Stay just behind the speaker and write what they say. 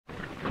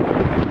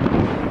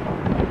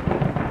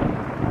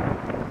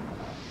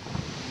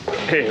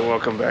Hey,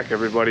 welcome back,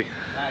 everybody.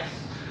 Nice.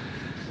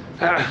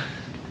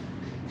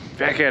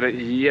 Back at it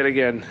yet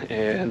again,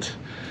 and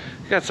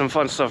got some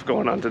fun stuff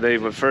going on today.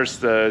 But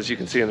first, as you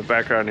can see in the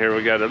background here,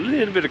 we got a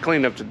little bit of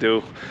cleanup to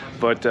do.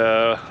 But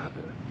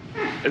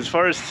as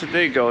far as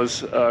today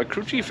goes,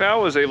 Crew Chief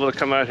Al was able to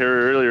come out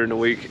here earlier in the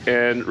week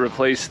and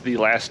replace the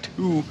last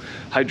 2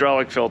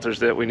 hydraulic filters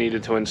that we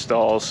needed to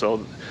install.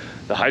 So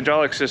the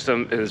hydraulic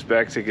system is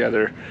back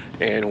together,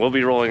 and we'll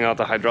be rolling out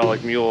the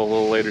hydraulic mule a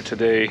little later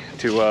today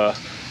to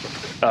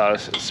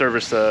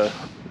service the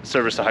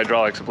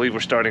hydraulics. I believe we're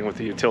starting with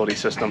the utility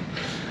system.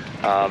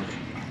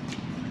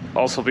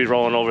 Also be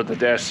rolling over the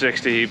Dash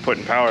 60,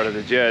 putting power to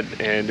the jet,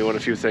 and doing a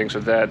few things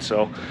with that.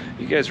 So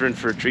you guys are in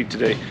for a treat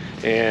today.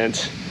 And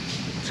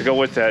to go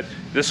with that,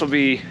 this will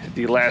be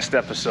the last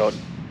episode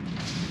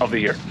of the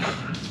year.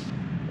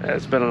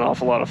 It's been an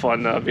awful lot of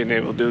fun being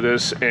able to do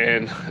this,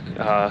 and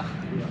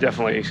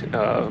definitely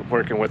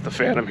working with the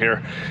Phantom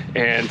here,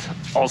 and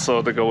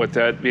also to go with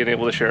that, being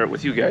able to share it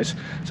with you guys.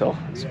 So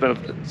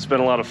it's been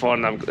a lot of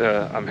fun.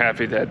 I'm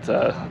happy that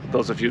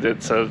those of you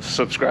that have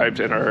subscribed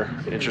and are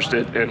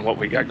interested in what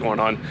we got going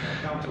on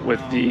with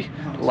the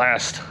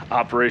last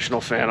operational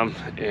Phantom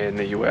in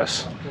the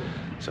US.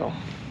 So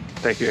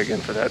thank you again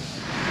for that.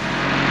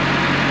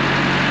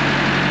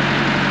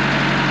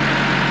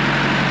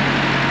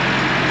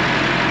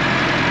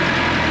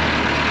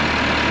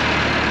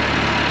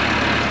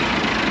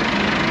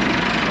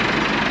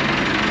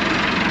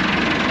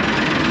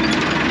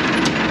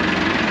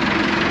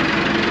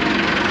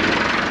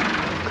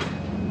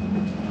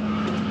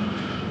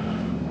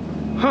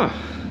 Huh. I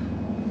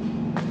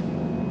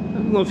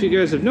don't know if you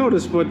guys have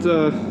noticed, but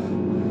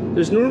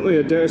there's normally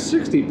a Dash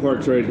 60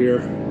 parked right here,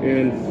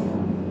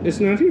 and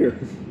it's not here.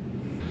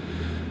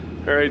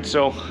 Alright,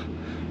 so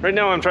right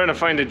now I'm trying to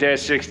find a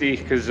Dash 60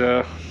 because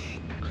I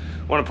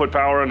want to put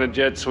power on the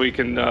jet so we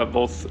can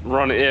both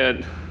run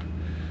it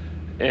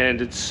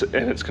and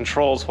its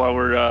controls while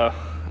we're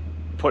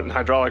putting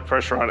hydraulic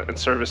pressure on it and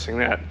servicing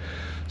that.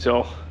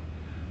 So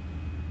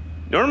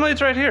normally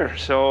it's right here,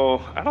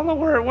 so I don't know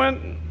where it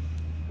went.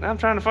 I'm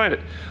trying to find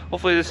it.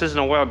 Hopefully this isn't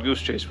a wild goose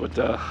chase, but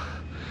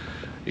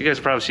you guys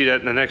probably see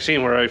that in the next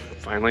scene where I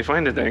finally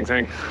find the dang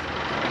thing.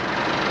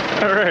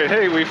 All right,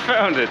 hey, we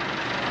found it.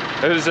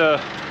 It was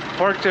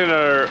parked in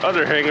our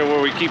other hangar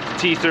where we keep the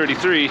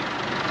T-33,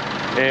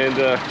 and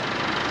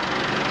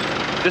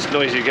this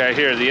noisy guy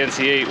here, the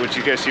NC-8, which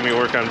you guys see me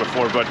work on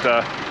before, but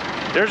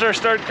there's our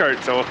start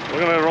cart, so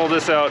we're gonna roll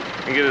this out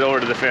and get it over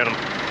to the Phantom.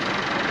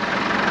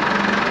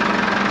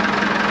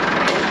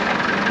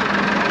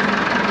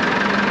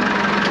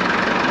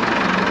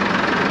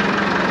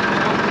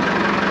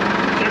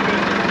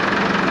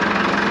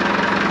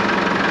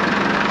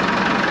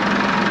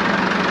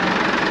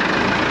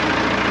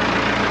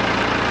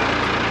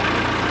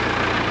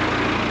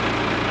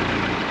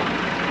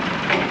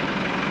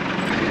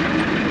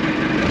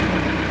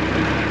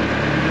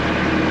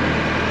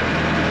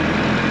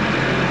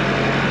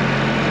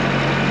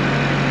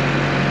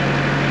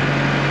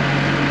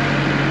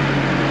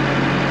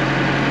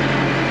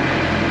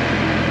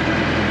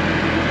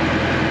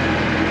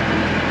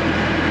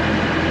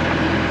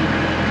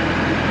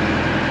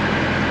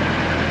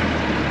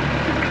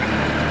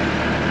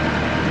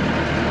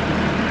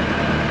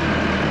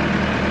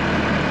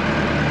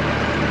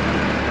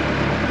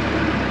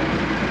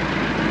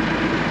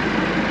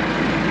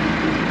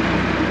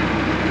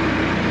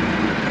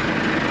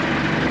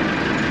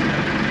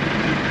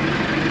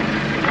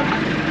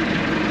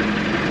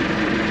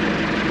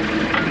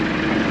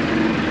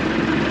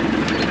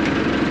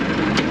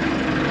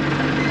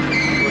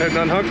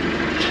 Unhook.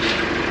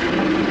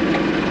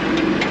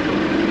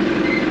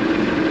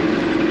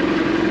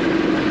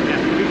 Yeah,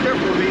 be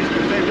careful of these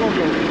because they will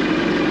go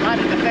right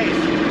in the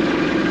face.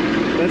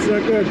 That's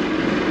not good.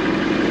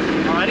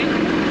 Alrighty?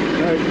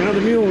 Alright, now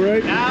the mule,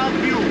 right? Now the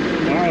mule.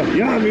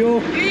 Yeah,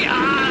 mule.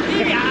 Yeah,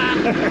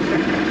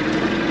 yeah.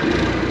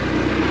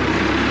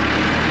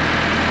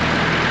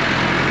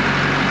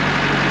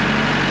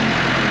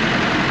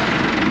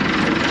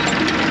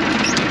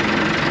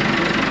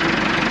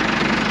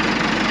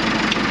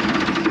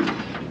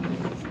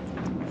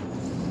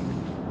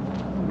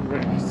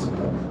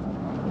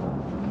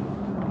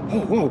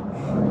 Oh, whoa.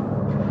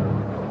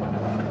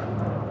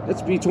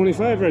 That's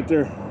B-25 right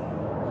there.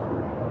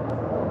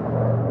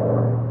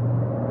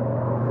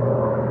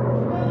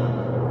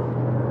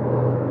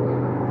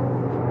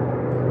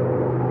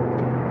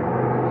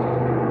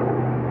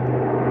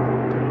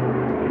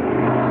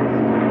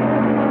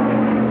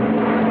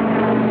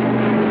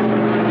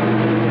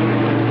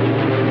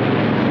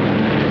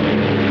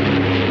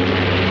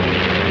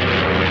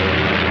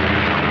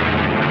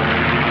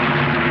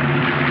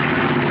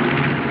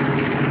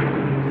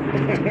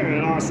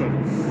 Awesome.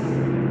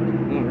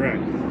 All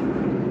right.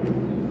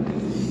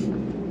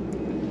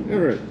 All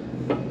right.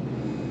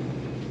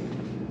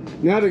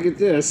 Now to get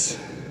this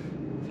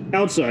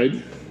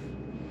outside.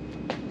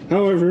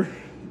 However,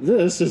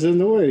 this is in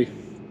the way.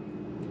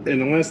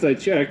 And the last I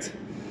checked,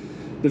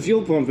 the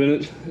fuel pump in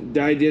it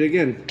died yet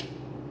again.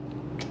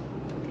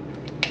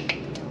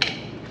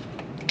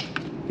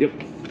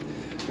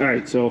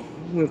 Alright, so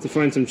we'll have to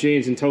find some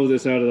chains and tow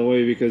this out of the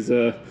way because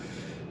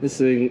this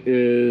thing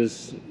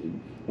is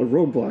a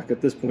roadblock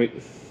at this point.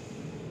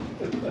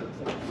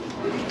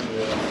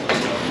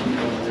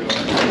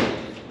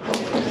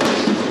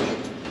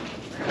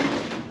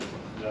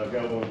 I've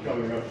got one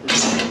coming up.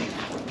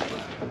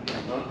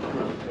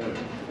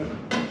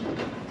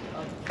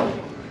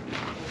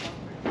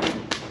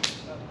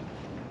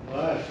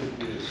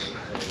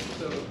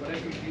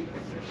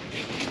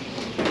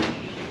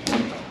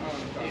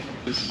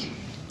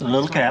 The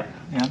little cap,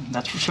 yeah,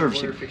 that's for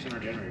servicing. We're fixing our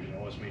generators,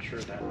 and let's make sure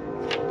of that.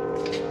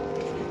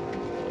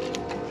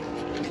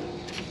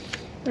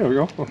 There we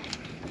go.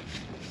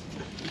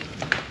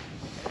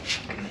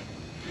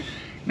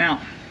 Now,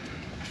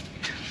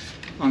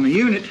 on the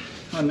unit,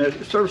 on the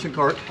servicing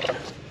cart,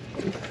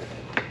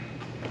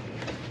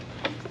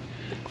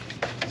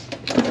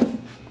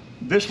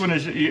 this one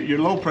is your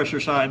low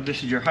pressure side,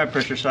 this is your high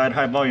pressure side,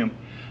 high volume.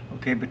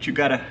 Okay, but you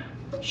gotta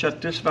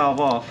shut this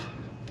valve off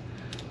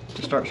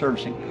to start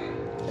servicing.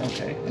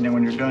 Okay, and then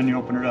when you're done, you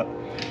open it up.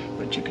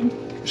 But you can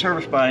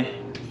service by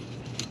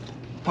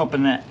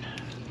pumping that.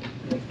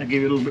 That'll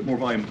give you a little bit more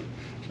volume.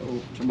 So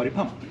somebody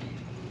pump.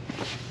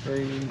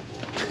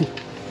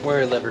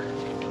 Where lever?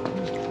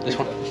 This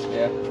one?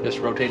 Yeah. Just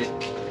rotate it.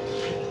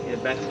 Yeah,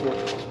 back and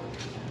forth.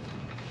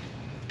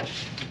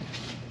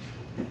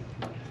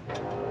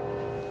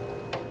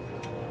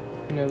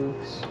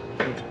 Nose.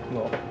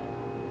 Well.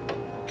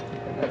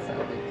 That's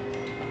not big.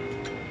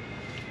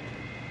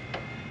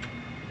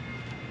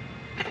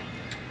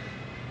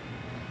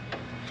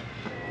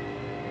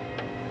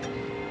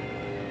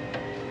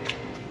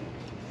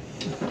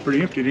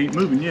 Pretty empty, it ain't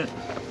moving yet.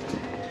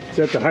 Is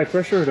that the high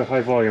pressure or the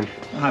high volume?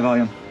 High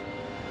volume.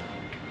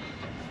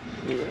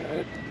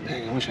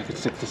 Dang, I wish I could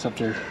stick this up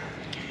there.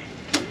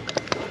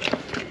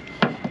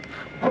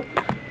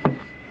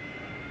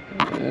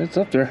 It's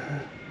up there.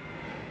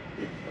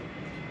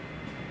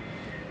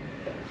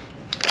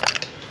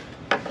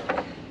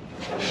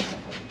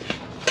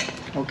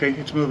 Okay,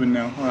 it's moving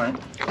now, all right.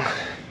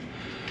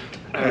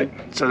 Alright,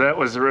 so that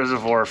was the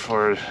reservoir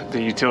for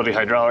the utility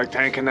hydraulic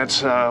tank, and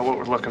that's what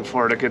we're looking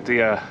for to get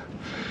the,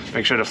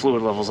 make sure the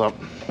fluid level's up.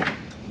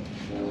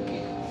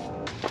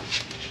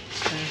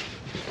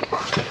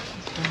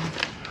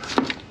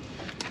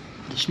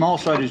 The small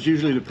side is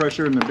usually the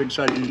pressure and the big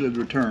side is usually the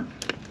return.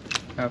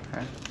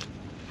 Okay.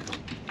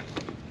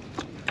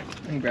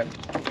 And grab.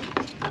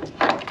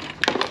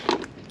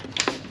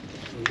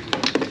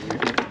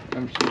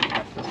 I'm just gonna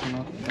tap this one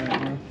off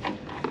right now.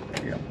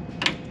 There we go.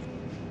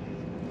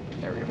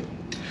 There we go.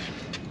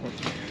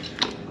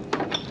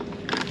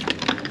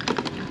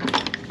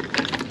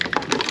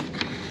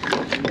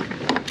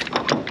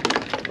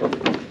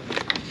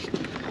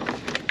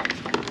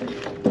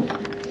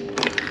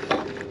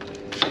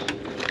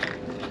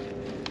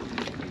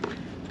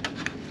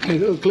 Hey,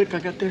 little click I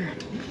got there.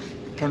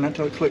 Turn that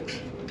till it clicks.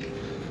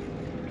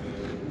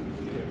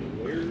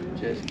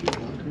 Just keep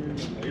on.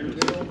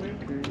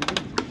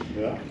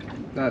 Yeah.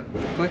 That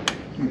click.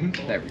 Mm-hmm.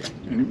 There we go.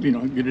 And you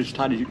know, get it as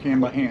tight as you can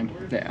by hand.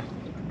 Yeah.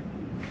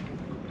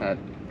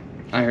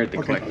 I heard the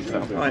Okay. click.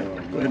 So. All right,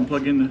 go ahead and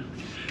plug in the.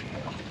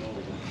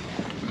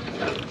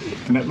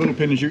 And that little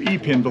pin is your E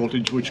pin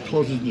voltage, which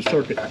closes the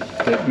circuit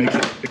that makes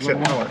it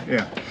accept power.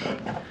 Yeah.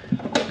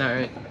 All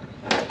right.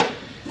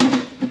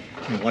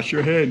 And watch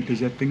your head, because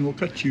that thing will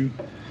cut you.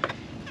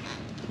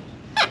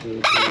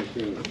 Yep.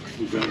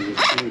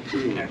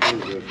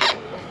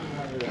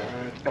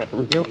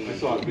 I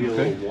saw it be a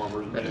little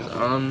warmer. That is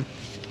on.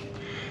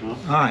 All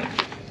right.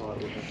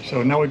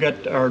 So now we've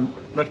got our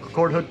electrical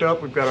cord hooked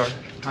up. We've got our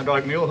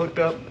hydraulic mule hooked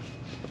up.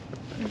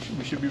 And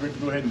we should be ready to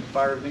go ahead and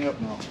fire everything up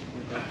now.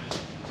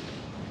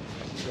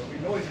 Don't be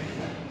noisy.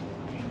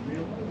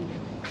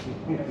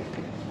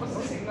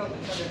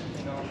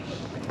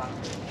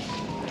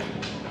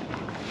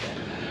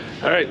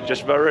 All right,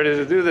 just about ready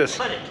to do this.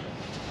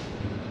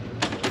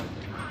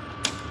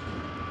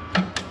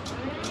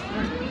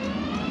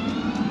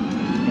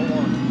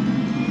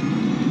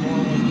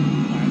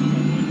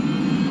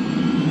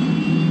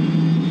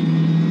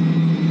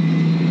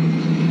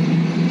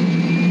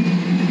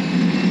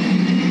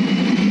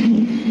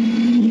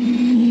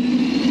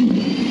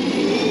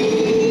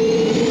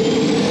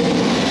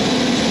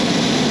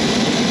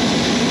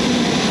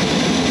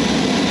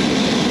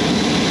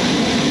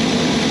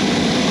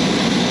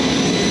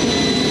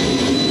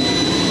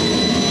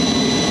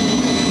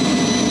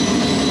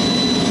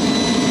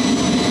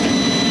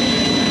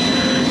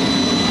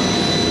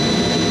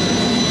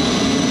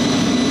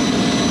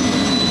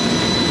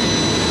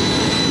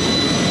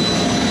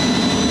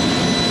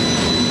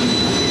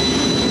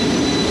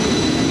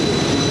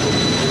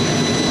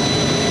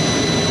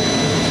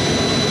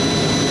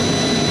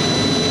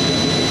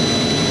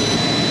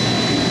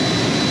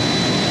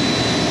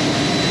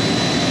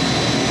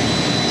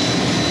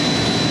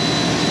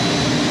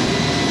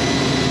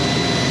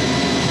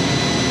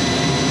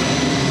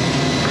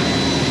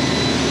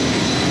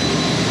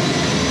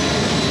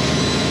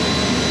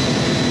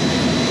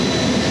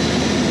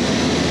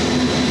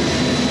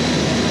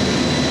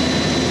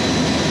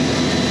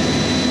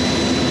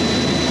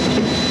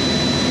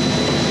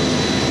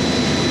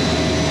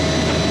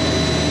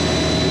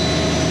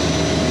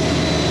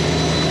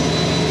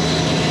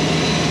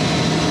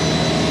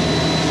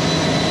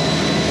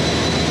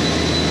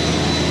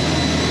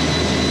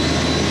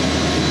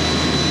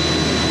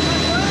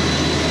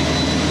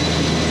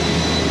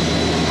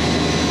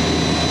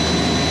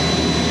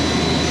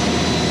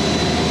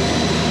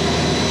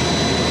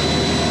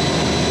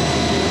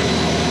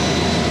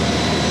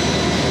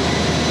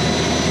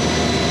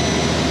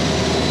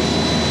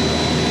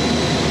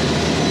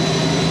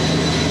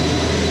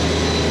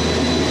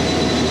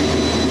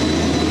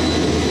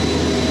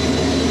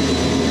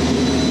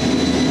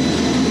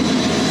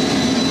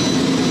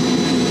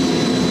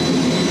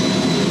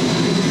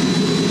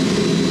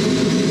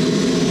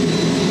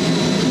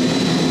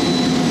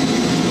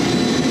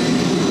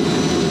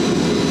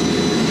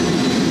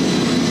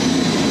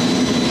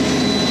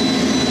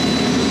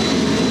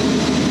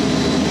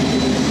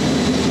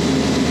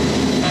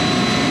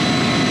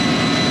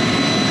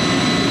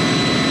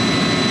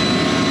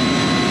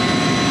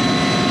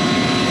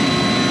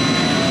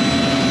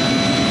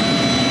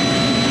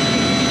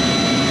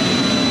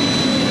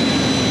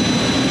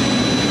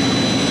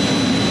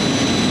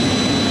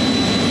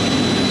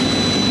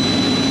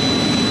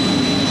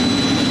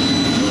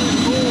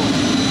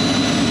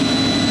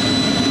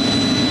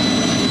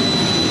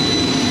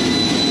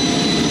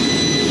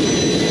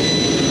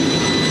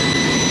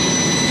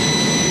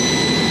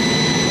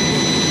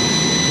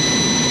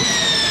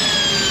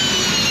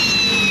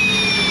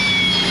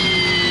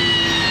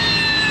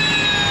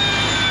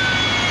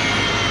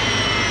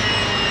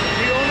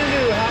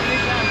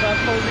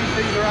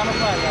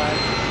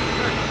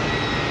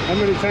 How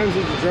many times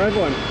did you drive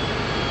one?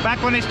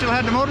 Back when they still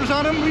had the motors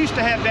on them, we used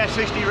to have dash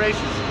 60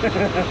 races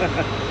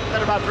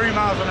at about 3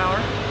 miles an hour.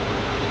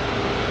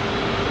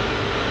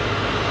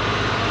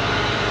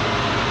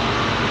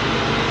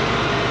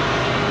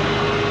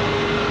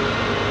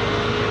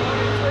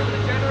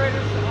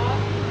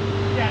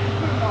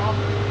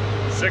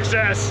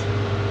 Success.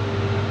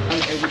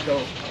 Here we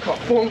go.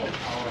 Boom.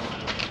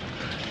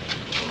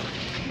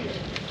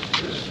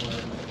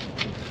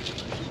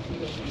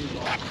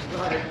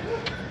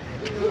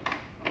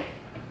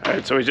 All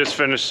right, so we just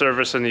finished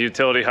servicing the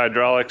utility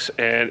hydraulics,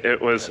 and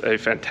it was a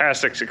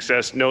fantastic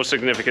success. No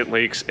significant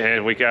leaks,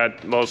 and we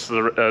got most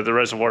of the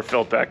reservoir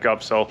filled back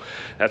up. So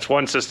that's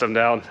one system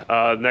down.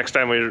 Next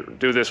time we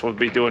do this, we'll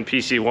be doing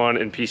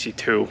PC1 and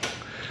PC2.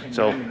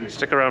 So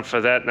stick around for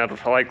that, and that'll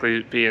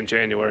likely be in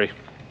January.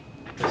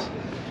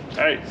 All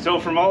right, so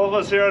from all of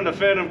us here on the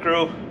Phantom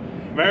crew,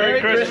 Merry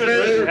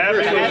Christmas and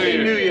Happy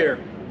New Year.